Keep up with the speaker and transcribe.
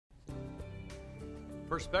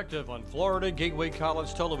Perspective on Florida Gateway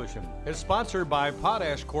College Television is sponsored by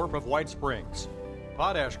Potash Corp of White Springs.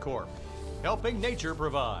 Potash Corp, helping nature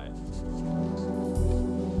provide.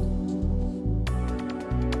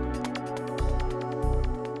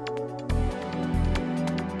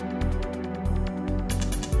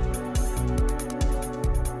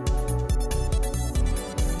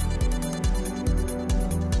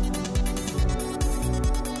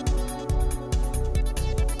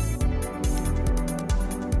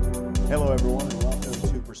 Hello everyone and welcome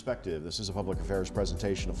to Perspective. This is a public affairs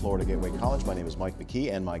presentation of Florida Gateway College. My name is Mike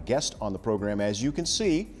McKee and my guest on the program, as you can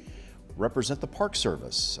see, represent the Park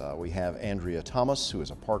Service. We have Andrea Thomas, who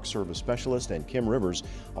is a Park Service specialist, and Kim Rivers,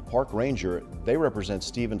 a park ranger. They represent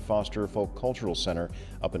Stephen Foster Folk Cultural Center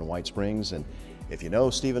up in White Springs. And if you know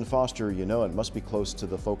Stephen Foster, you know it must be close to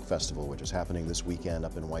the Folk Festival, which is happening this weekend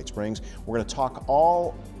up in White Springs. We're going to talk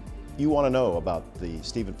all you want to know about the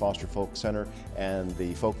Stephen Foster Folk Center and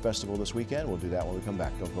the Folk Festival this weekend. We'll do that when we come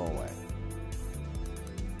back. Don't go away.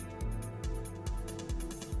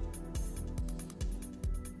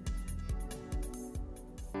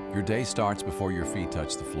 Your day starts before your feet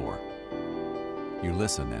touch the floor. You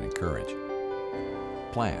listen and encourage,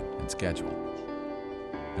 plan and schedule,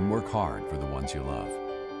 and work hard for the ones you love.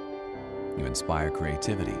 You inspire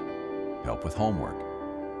creativity, help with homework,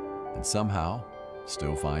 and somehow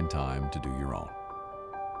still find time to do your own.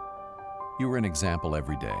 You are an example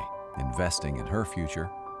every day, investing in her future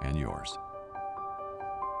and yours.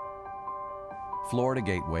 Florida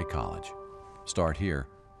Gateway College. Start here,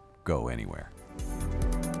 go anywhere.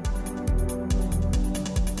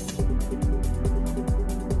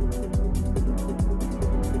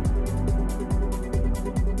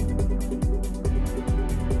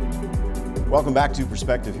 Welcome back to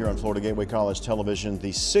Perspective here on Florida Gateway College Television.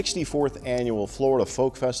 The 64th Annual Florida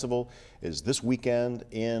Folk Festival is this weekend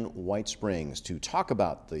in White Springs. To talk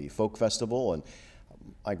about the Folk Festival, and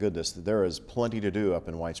my goodness, there is plenty to do up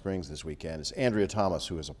in White Springs this weekend, is Andrea Thomas,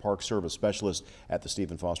 who is a Park Service specialist at the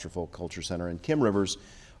Stephen Foster Folk Culture Center, and Kim Rivers,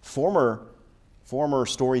 former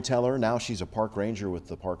storyteller. Now she's a park ranger with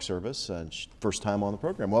the Park Service, and first time on the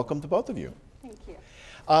program. Welcome to both of you. Thank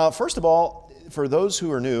you. First of all, for those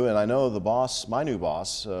who are new, and I know the boss, my new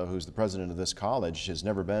boss, who's the president of this college, has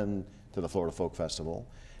never been to the Florida Folk Festival.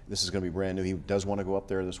 This is going to be brand new. He does want to go up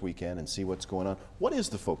there this weekend and see what's going on. What is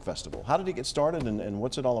the Folk Festival? How did it get started, and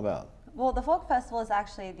what's it all about? Well, the Folk Festival is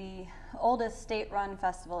actually the oldest state-run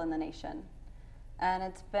festival in the nation. And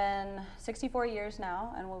it's been 64 years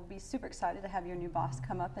now, and we'll be super excited to have your new boss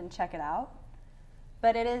come up and check it out.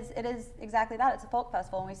 But it is exactly that. It's a folk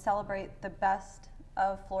festival, and we celebrate the best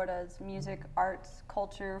of Florida's music, arts,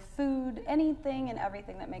 culture, food, anything and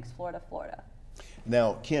everything that makes Florida, Florida.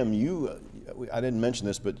 Now, Kim, I didn't mention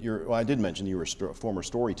this, but I did mention you were a former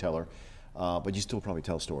storyteller, but you still probably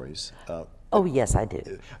tell stories. Oh, yes, I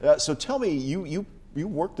do. So tell me, you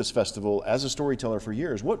worked this festival as a storyteller for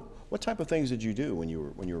years. What type of things did you do when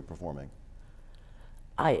you were performing?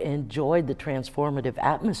 I enjoyed the transformative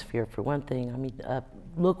atmosphere, for one thing. I mean,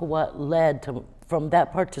 look what led to, from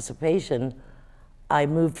that participation, I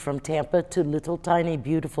moved from Tampa to little tiny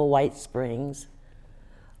beautiful White Springs.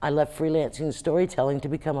 I left freelancing storytelling to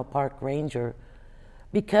become a park ranger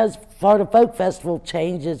because Florida Folk Festival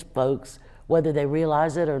changes folks whether they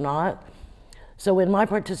realize it or not. So in my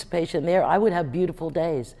participation there, I would have beautiful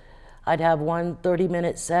days. I'd have one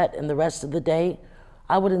 30-minute set, and the rest of the day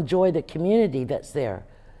I would enjoy the community that's there.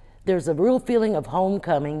 There's a real feeling of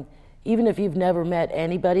homecoming. Even if you've never met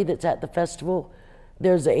anybody that's at the festival,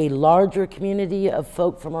 there's a larger community of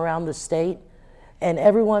folk from around the state, and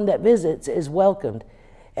everyone that visits is welcomed.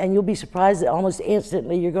 And you'll be surprised that almost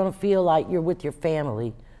instantly you're going to feel like you're with your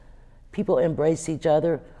family. People embrace each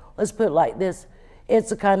other. Let's put it like this. It's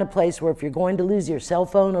the kind of place where if you're going to lose your cell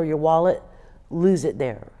phone or your wallet, lose it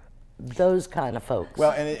there. Those kind of folks.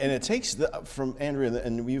 Well, and it takes, from Andrea,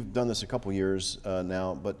 and we've done this a couple years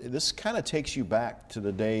now, but this kind of takes you back to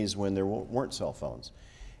the days when there weren't cell phones.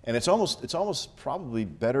 And it's almost probably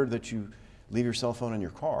better that you leave your cell phone in your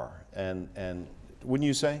car, and wouldn't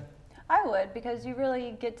you say? I would, because you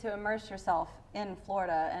really get to immerse yourself in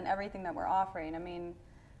Florida and everything that we're offering. I mean,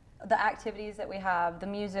 the activities that we have, the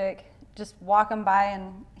music, just walking by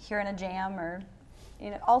and hearing a jam, or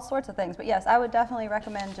all sorts of things. But yes, I would definitely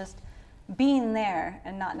recommend just being there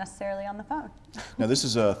and not necessarily on the phone. Now this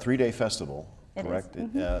is a 3-day festival, correct? It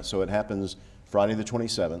is. So it happens Friday the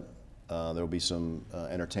 27th. There will be some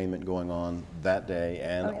entertainment going on that day,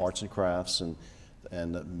 and arts and crafts,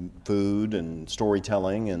 and food and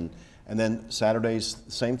storytelling, and then Saturday's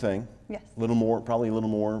same thing. Yes. Probably a little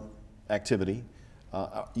more activity.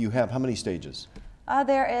 You have how many stages?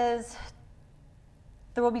 There is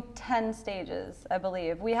There will be 10 stages, I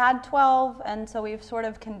believe. We had 12, and so we've sort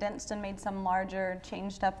of condensed and made some larger,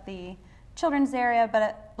 changed up the children's area, but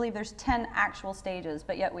I believe there's 10 actual stages,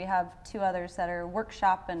 but yet we have 2 others that are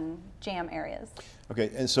workshop and jam areas.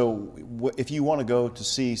 Okay, and so if you want to go to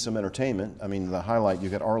see some entertainment, I mean, the highlight,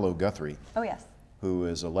 you've got Arlo Guthrie. Oh, yes. Who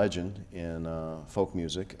is a legend in folk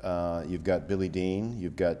music. You've got Billy Dean,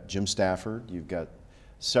 you've got Jim Stafford, you've got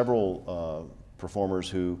several performers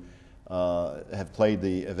who have played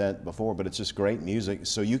the event before, but it's just great music.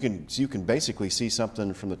 So you can basically see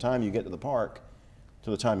something from the time you get to the park to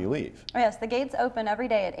the time you leave. Oh, yes, the gates open every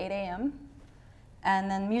day at 8 a.m. and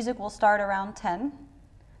then music will start around 10.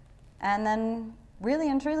 And then really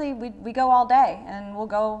and truly, we go all day, and we'll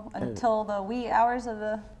go until the wee hours of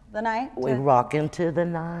the night. We rock into the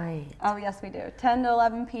night. Oh, yes, we do. 10 to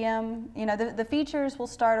 11 p.m. You know, the features will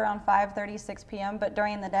start around 5:30, 6 p.m., but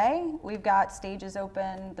during the day, we've got stages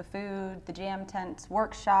open, the food, the jam tents,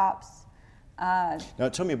 workshops. Now,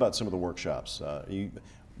 tell me about some of the workshops.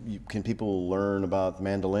 Can people learn about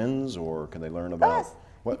mandolins, or can they learn about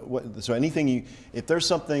so anything if there's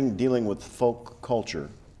something dealing with folk culture,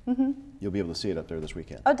 you'll be able to see it up there this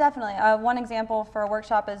weekend. Oh, definitely. One example for a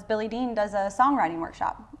workshop is Billy Dean does a songwriting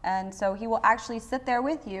workshop, and so he will actually sit there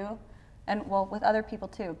with you, and well, with other people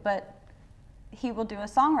too, but he will do a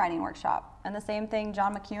songwriting workshop. And the same thing,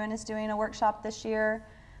 John McEwen is doing a workshop this year.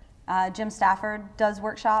 Jim Stafford does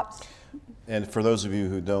workshops. And for those of you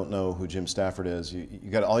who don't know who Jim Stafford is,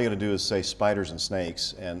 all you got to do is say spiders and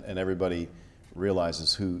snakes, and everybody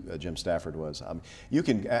realizes who Jim Stafford was. You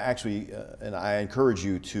can actually, and I encourage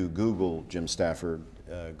you to Google Jim Stafford,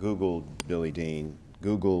 Google Billy Dean,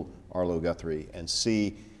 Google Arlo Guthrie, and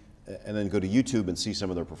then go to YouTube and see some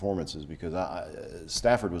of their performances, because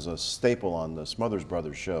Stafford was a staple on the Smothers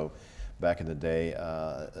Brothers show back in the day,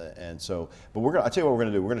 and so. But I'll tell you what we're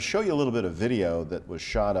going to do. We're going to show you a little bit of video that was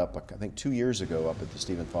shot up, I think, 2 years ago up at the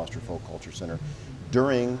Stephen Foster Folk Culture Center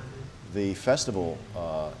during the festival,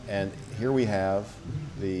 and here we have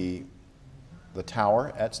the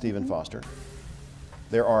tower at Stephen Foster.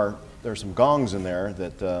 There's some gongs in there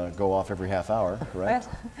that go off every half hour, correct?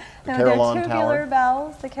 The Carillon They're tubular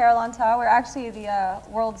bells, the Carillon Tower. We're actually the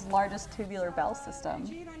world's largest tubular bell system.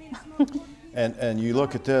 And you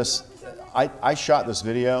look at this. I shot this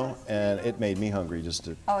video, and it made me hungry just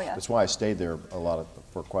to. Oh, yeah. That's why I stayed there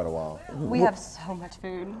for quite a while. We have so much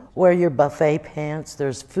food. Wear your buffet pants.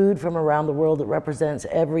 There's food from around the world that represents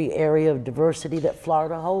every area of diversity that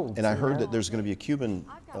Florida holds. And I heard that there's going to be a Cuban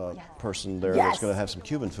person there Yes. that's going to have some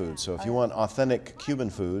Cuban food. So if you want authentic Cuban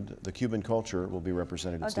food, the Cuban culture will be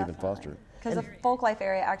represented at Stephen Foster. Because the Folk Life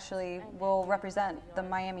area actually will represent the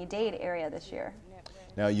Miami-Dade area this year.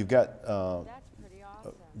 Now you've got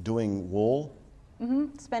doing wool.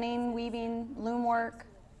 Spinning, weaving, loom work.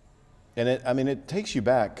 And it takes you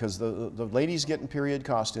back, because the ladies get in period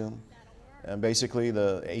costume, and basically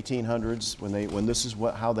the 1800s when this is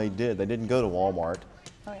how they did. They didn't go to Walmart.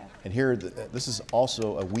 Oh, yeah. And here, this is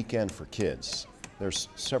also a weekend for kids. There's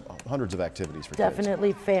hundreds of activities for kids.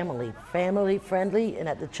 Definitely family friendly, and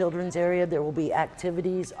at the children's area there will be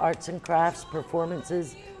activities, arts and crafts,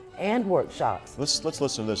 performances, and workshops. Let's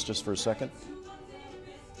listen to this just for a second.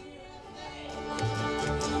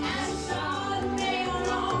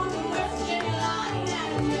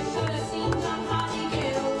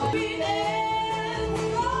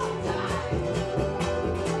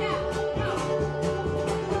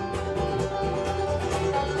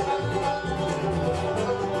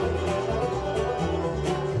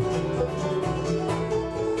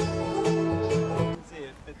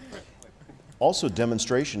 Also,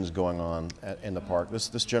 demonstrations going on in the park.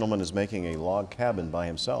 This gentleman is making a log cabin by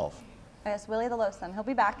himself. Yes, Willie the Loathsome. He'll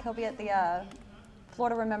be back. He'll be at the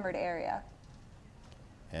Florida Remembered area.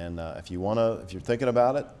 And if you're thinking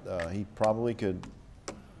about it, he probably could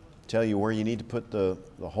tell you where you need to put the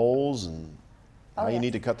holes and how you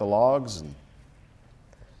need to cut the logs.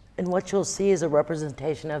 And what you'll see is a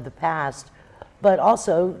representation of the past, but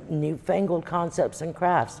also newfangled concepts and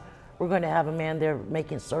crafts. We're going to have a man there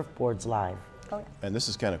making surfboards live. Oh, yeah. And this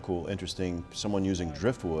is kind of cool, interesting. Someone using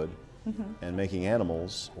driftwood and making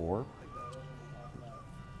animals, or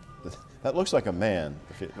that looks like a man.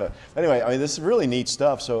 Anyway, I mean, this is really neat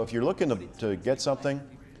stuff. So if you're looking to get something,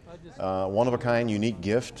 one of a kind, unique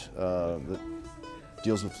gift that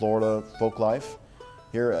deals with Florida folk life,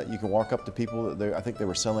 here you can walk up to people. I think they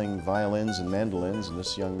were selling violins and mandolins, and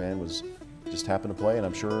this young man just happened to play, and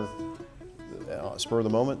I'm sure spur of the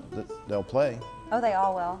moment that they'll play. Oh, they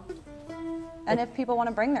all will. And if people want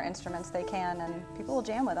to bring their instruments, they can, and people will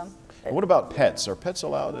jam with them. And what about pets? Are pets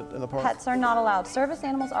allowed in the park? Pets are not allowed. Service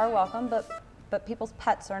animals are welcome, but people's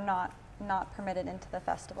pets are not not permitted into the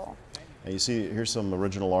festival. And you see, here's some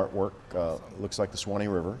original artwork. Looks like the Swanee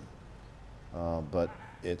River, but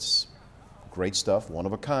it's great stuff, one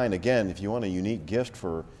of a kind. Again, if you want a unique gift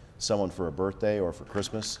for someone for a birthday or for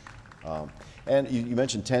Christmas. And you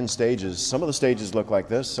mentioned 10 stages. Some of the stages look like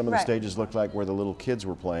this. Some of the Right. stages look like where the little kids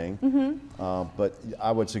were playing. But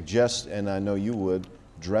I would suggest, and I know you would,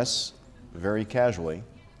 dress very casually.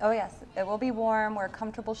 Oh yes, it will be warm. Wear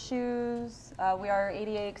comfortable shoes. We are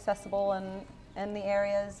ADA accessible in the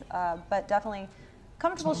areas, but definitely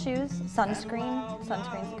comfortable shoes. Sunscreen.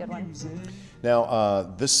 Sunscreen's a good one. Now,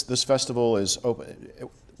 this festival is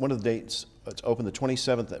open. One of the dates, it's open the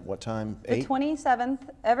 27th at what time? The 8? 27th,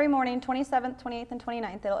 every morning, 27th, 28th, and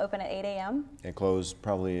 29th. It'll open at 8 a.m. And close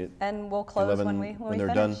probably at and we'll close 11 when we they're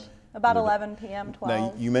finish. done? About When they're 11 p.m., 12.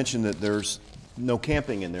 Now, you mentioned that there's no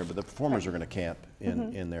camping in there, but the performers are going to camp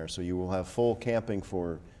in there. So you will have full camping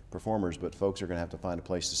for performers, but folks are going to have to find a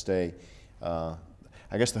place to stay.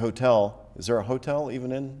 I guess the hotel, is there a hotel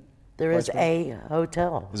even in? There is White a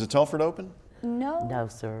hotel. Is the Telford open? No. No,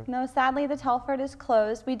 sir. No, sadly, the Telford is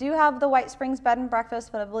closed. We do have the White Springs Bed and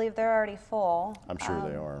Breakfast, but I believe they're already full. I'm sure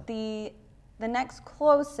they are. The next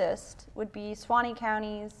closest would be Suwannee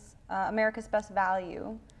County's America's Best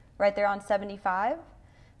Value, right there on 75.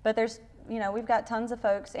 But there's, we've got tons of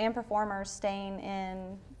folks and performers staying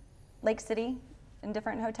in Lake City in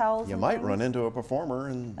different hotels. You and might things. run into a performer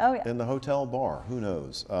in the hotel bar. Who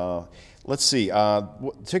knows? Let's see.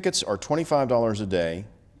 Tickets are $25 a day.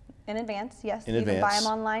 In advance, yes. In you can buy advance.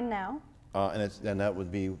 them online now. And that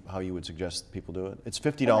would be how you would suggest people do it. It's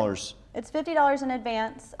 $50 It's $50 in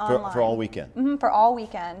advance online. for all weekend. For all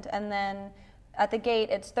weekend. And then at the gate,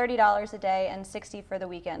 it's $30 a day and $60 for the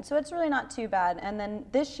weekend. So it's really not too bad. And then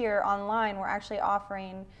this year online, we're actually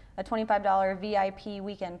offering a $25 VIP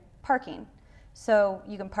weekend parking. So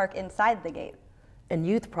you can park inside the gate. And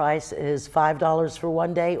youth price is $5 for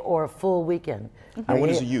one day or a full weekend. And what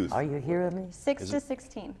is a youth? Are you hearing me? 6 to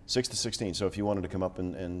 16. 6 to 16. So if you wanted to come up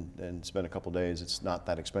and spend a couple days, it's not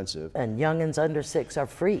that expensive. And youngins under 6 are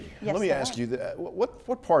free. Yes, Let me they ask are. you,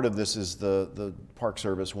 what part of this is the Park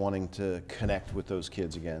Service wanting to connect with those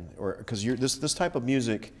kids again? Or because this type of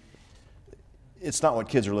music, it's not what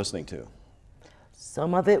kids are listening to.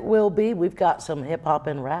 Some of it will be. We've got some hip hop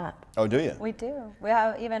and rap. Oh, do you? We do. We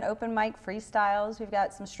have even open mic freestyles. We've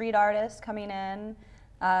got some street artists coming in.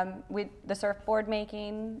 The surfboard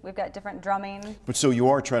making. We've got different drumming. But so you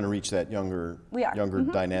are trying to reach that younger, We are.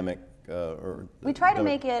 dynamic. Or We try to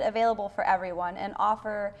make it available for everyone and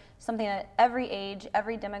offer something at every age,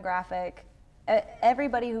 every demographic,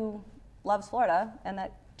 everybody who loves Florida and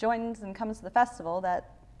that joins and comes to the festival,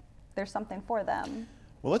 that there's something for them.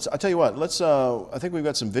 Well, I tell you what. I think we've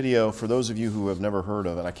got some video for those of you who have never heard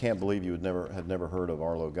of it. I can't believe you had never heard of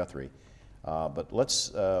Arlo Guthrie. But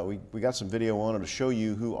we got some video on it to show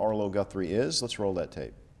you who Arlo Guthrie is. Let's roll that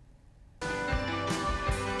tape.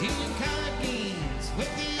 Dealing card games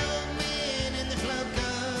with the old man and the club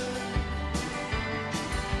card.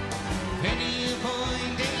 Penny a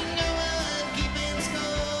point, ain't no one keeping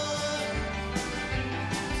score.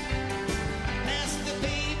 Pass the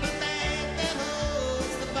paper bag that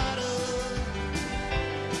holds the bottle.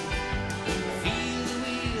 Feel the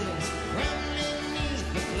wheels rumbling beneath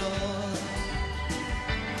the floor.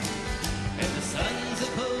 And the sons of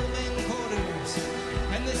home and quarters,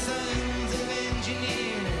 and the sons of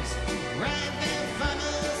engineers, ride their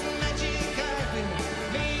farmers' magic carpet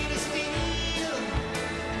made of steel.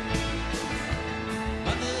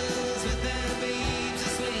 Mothers with their babes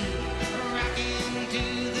asleep, rocking to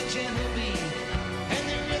the gentle beat, and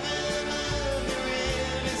the rhythm of the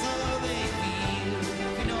rail is all they feel.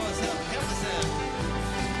 If you know us, help us out.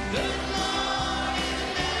 Good morning,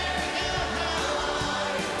 America, how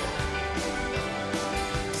are you?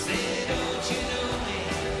 Say, don't you know me?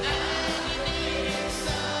 I'm your native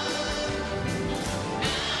son.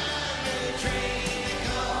 I'm the train that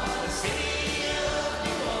called the city of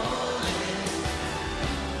New Orleans.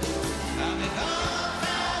 I'll be gone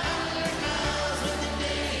 500 miles when the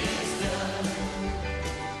day is done.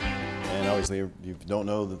 And obviously, if you don't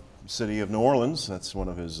know the city of New Orleans, that's one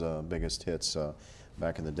of his biggest hits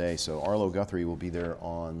back in the day. So Arlo Guthrie will be there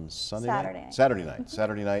on Sunday Saturday night? night. Saturday night.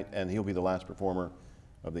 Saturday night, and he'll be the last performer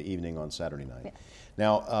of the evening on Saturday night.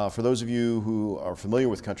 Now, for those of you who are familiar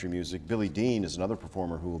with country music, Billy Dean is another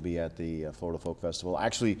performer who will be at the Florida Folk Festival.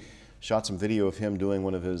 Actually, shot some video of him doing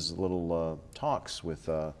one of his little talks with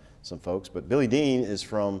some folks. But Billy Dean is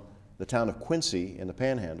from the town of Quincy in the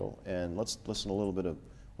Panhandle, and let's listen to a little bit of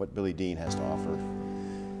what Billy Dean has to offer.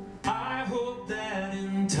 I hope that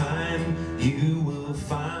in time you will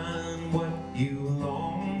find what you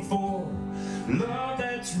long for. Love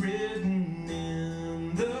that's written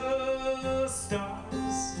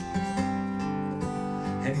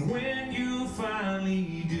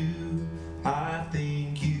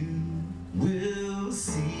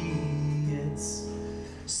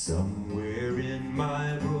Somewhere in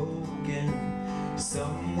my broken,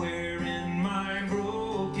 somewhere in my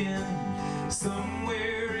broken,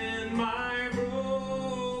 somewhere in my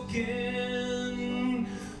broken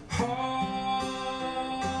heart.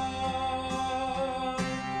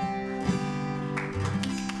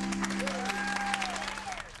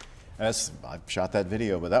 I shot that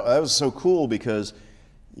video, but that was so cool because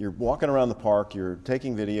you're walking around the park, you're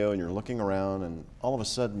taking video, and you're looking around, and all of a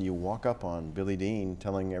sudden you walk up on Billy Dean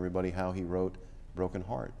telling everybody how he wrote Broken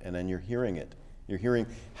Heart, and then you're hearing it. You're hearing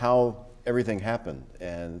how everything happened,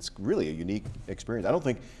 and it's really a unique experience. I don't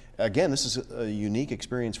think, again, this is a unique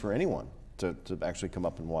experience for anyone to actually come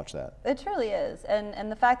up and watch that. It truly is, and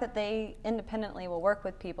the fact that they independently will work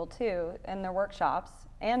with people too in their workshops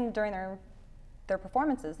and during their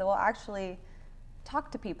performances, they will actually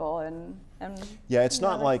talk to people and yeah, it's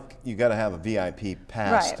not like you got to have a VIP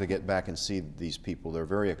pass Right. to get back and see these people. They're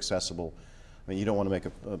very accessible. I mean, you don't want to make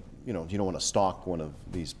you don't want to stalk one of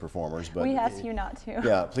these performers, but we ask you not to.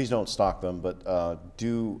 yeah, please don't stalk them, but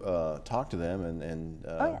do talk to them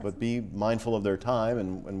yes. but be mindful of their time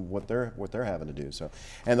and what they're having to do. So,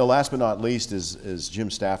 and the last but not least is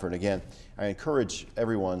Jim Stafford. Again, I encourage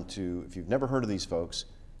everyone to, if you've never heard of these folks,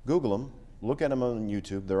 Google them. Look at them on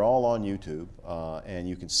YouTube. They're all on YouTube, and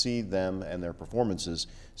you can see them and their performances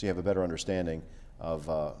so you have a better understanding of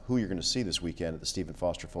who you're going to see this weekend at the Stephen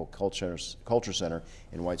Foster Folk Culture Center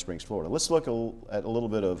in White Springs, Florida. Let's look at a little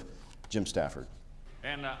bit of Jim Stafford.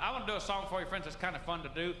 And I want to do a song for you, friends, that's kind of fun to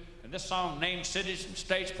do. And this song names cities and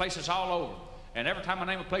states, places all over. And every time I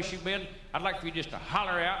name a place you've been, I'd like for you just to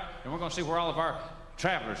holler out, and we're going to see where all of our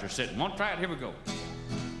travelers are sitting. Want to try it? Here we go.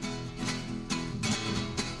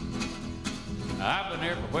 I've been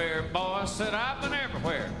everywhere, boy, I said I've been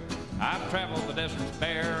everywhere. I've traveled the deserts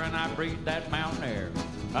bare, and I breathed that mountain air.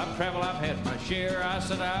 I've traveled, I've had my share, I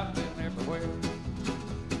said I've been everywhere.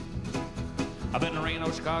 I've been to Reno,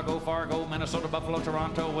 Chicago, Fargo, Minnesota, Buffalo,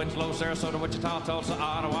 Toronto, Winslow, Sarasota, Wichita, Tulsa,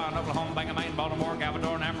 Ottawa, Oklahoma, Bangor, Maine, Baltimore,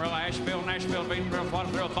 Galveston, Amarillo, Asheville, Nashville, Beatonville,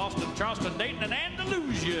 Waterville, Boston, Charleston, Dayton, and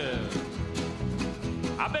Andalusia.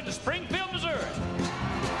 I've been to Springfield, Missouri.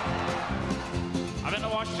 I've been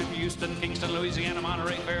to Washington, Houston, Kingston, Louisiana,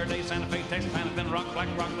 Monterey, Faraday, Santa Fe, Texas, Panama, Rock, Black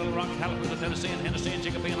Rock, Little Rock, Tallapoosa, Tennessee, and Hennessy, and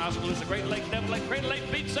Chicopee, and Oskaloosa, Great Lake, Devil Lake, Crater Lake,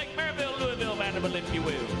 Beach Lake, Maryville, Louisville, Vanderbilt, if you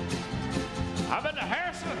will. I've been to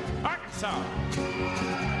Harrison, Arkansas.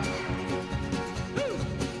 Woo.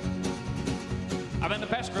 I've been to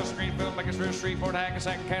Pasco, Greenfield, Bakersfield, Shreveport,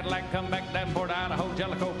 Hackensack, Cadillac, Comeback, Davenport, Idaho,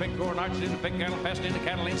 Jellicoe, Pickcore, Argentina, Pitcairn, Pasadena,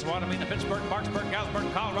 Catalina, Swatomena, Pittsburgh, Parksburg,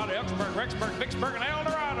 Galesburg, Colorado, Elksburg, Rexburg, Vicksburg, and El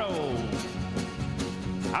Dorado.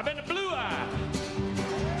 I've been to Blue Eye.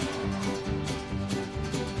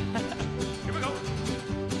 Here we go.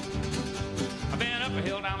 I've been up a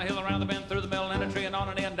hill, down a hill, around the bend, through the middle, and a tree, and on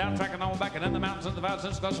and in, down track and on back, and in the mountains, and the valleys,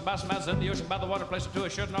 and the coast, by some mountains, in the ocean, by the water, place or two I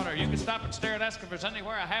should not. Or you can stop and stare and ask if there's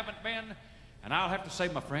anywhere I haven't been. And I'll have to say,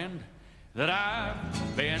 my friend, that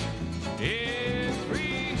I've been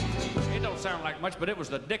every. It don't sound like much, but it was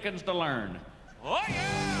the dickens to learn. Oh,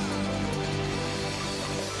 yeah!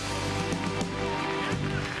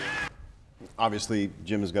 Obviously,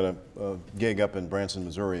 Jim has got a gig up in Branson,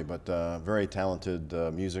 Missouri, but very talented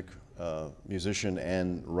musician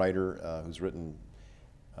and writer who's written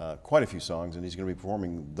quite a few songs, and he's going to be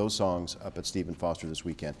performing those songs up at Stephen Foster this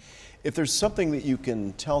weekend. If there's something that you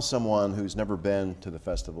can tell someone who's never been to the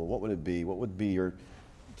festival, what would it be? What would be your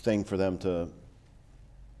thing for them to...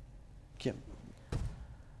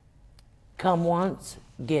 Come once,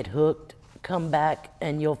 get hooked, come back,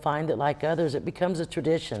 and you'll find that, like others, it becomes a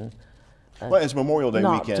tradition. Well, it's Memorial Day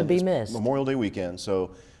not weekend. to be It's missed. Memorial Day weekend, so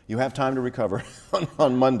you have time to recover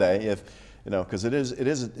on Monday, if you know, because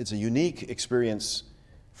it's a unique experience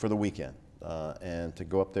for the weekend, and to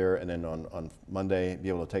go up there and then on Monday be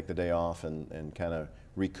able to take the day off and kind of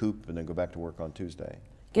recoup and then go back to work on Tuesday.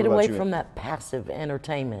 Get What about away you? from that passive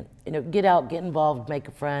entertainment. You know, get out, get involved, make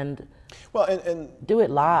a friend. Well, and Do it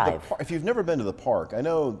live. if you've never been to the park, I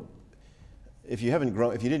know. If you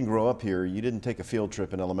didn't grow up here, you didn't take a field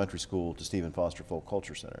trip in elementary school to Stephen Foster Folk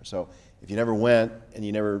Culture Center. So if you never went and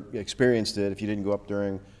you never experienced it, if you didn't go up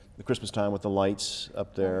during the Christmas time with the lights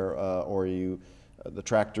up there, or the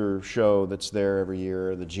tractor show that's there every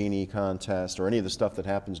year, the genie contest, or any of the stuff that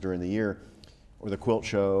happens during the year, or the quilt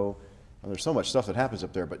show, and there's so much stuff that happens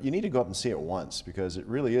up there, but you need to go up and see it once because it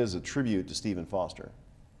really is a tribute to Stephen Foster.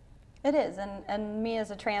 It is, and me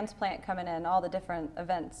as a transplant coming in, all the different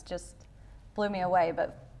events just blew me away.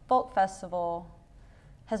 But Folk Festival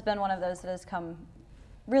has been one of those that has come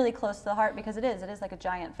really close to the heart because it is like a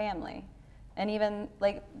giant family. And even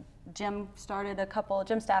like Jim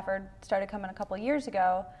Stafford started coming a couple years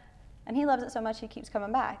ago, And he loves it so much he keeps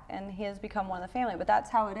coming back, and he has become one of the family. But that's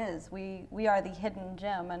how it is. We are the hidden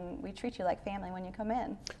gem, and we treat you like family when you come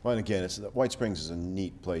in. Well, and again, White Springs is a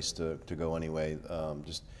neat place to go anyway.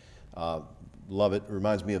 Love it. It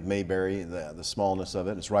reminds me of Mayberry, the smallness of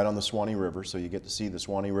it. It's right on the Swanee River, so you get to see the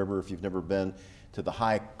Swanee River if you've never been to the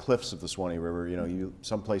high cliffs of the Swanee River. You know,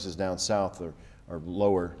 some places down south are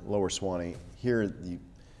lower Swanee. Here,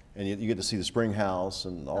 you get to see the Spring House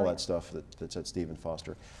and all that stuff that's at Stephen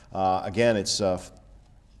Foster. Again, it's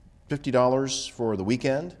 $50 for the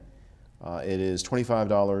weekend. It is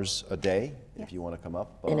 $25 a day if you want to come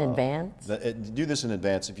up. In advance? Do this in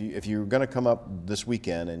advance. If you're going to come up this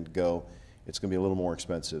weekend and go, it's going to be a little more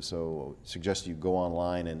expensive. So I suggest you go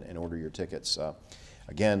online and order your tickets.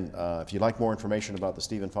 Again, if you'd like more information about the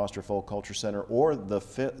Stephen Foster Folk Culture Center or the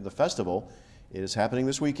festival, it is happening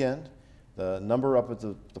this weekend. The number up at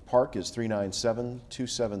the park is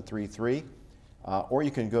 397-2733, or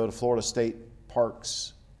you can go to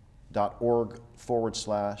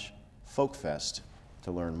floridastateparks.org/folkfest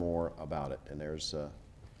to learn more about it. And there's, I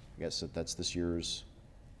guess that's this year's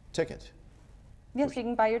ticket. Yes, you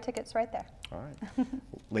can buy your tickets right there. All right.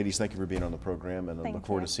 Ladies, thank you for being on the program, and I look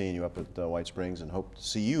forward to seeing you up at White Springs, and hope to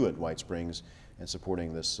see you at White Springs and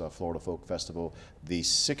supporting this Florida Folk Festival, the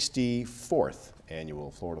 64th annual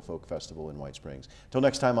Florida Folk Festival in White Springs. Till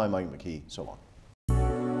next time, I'm Mike McKee. So long.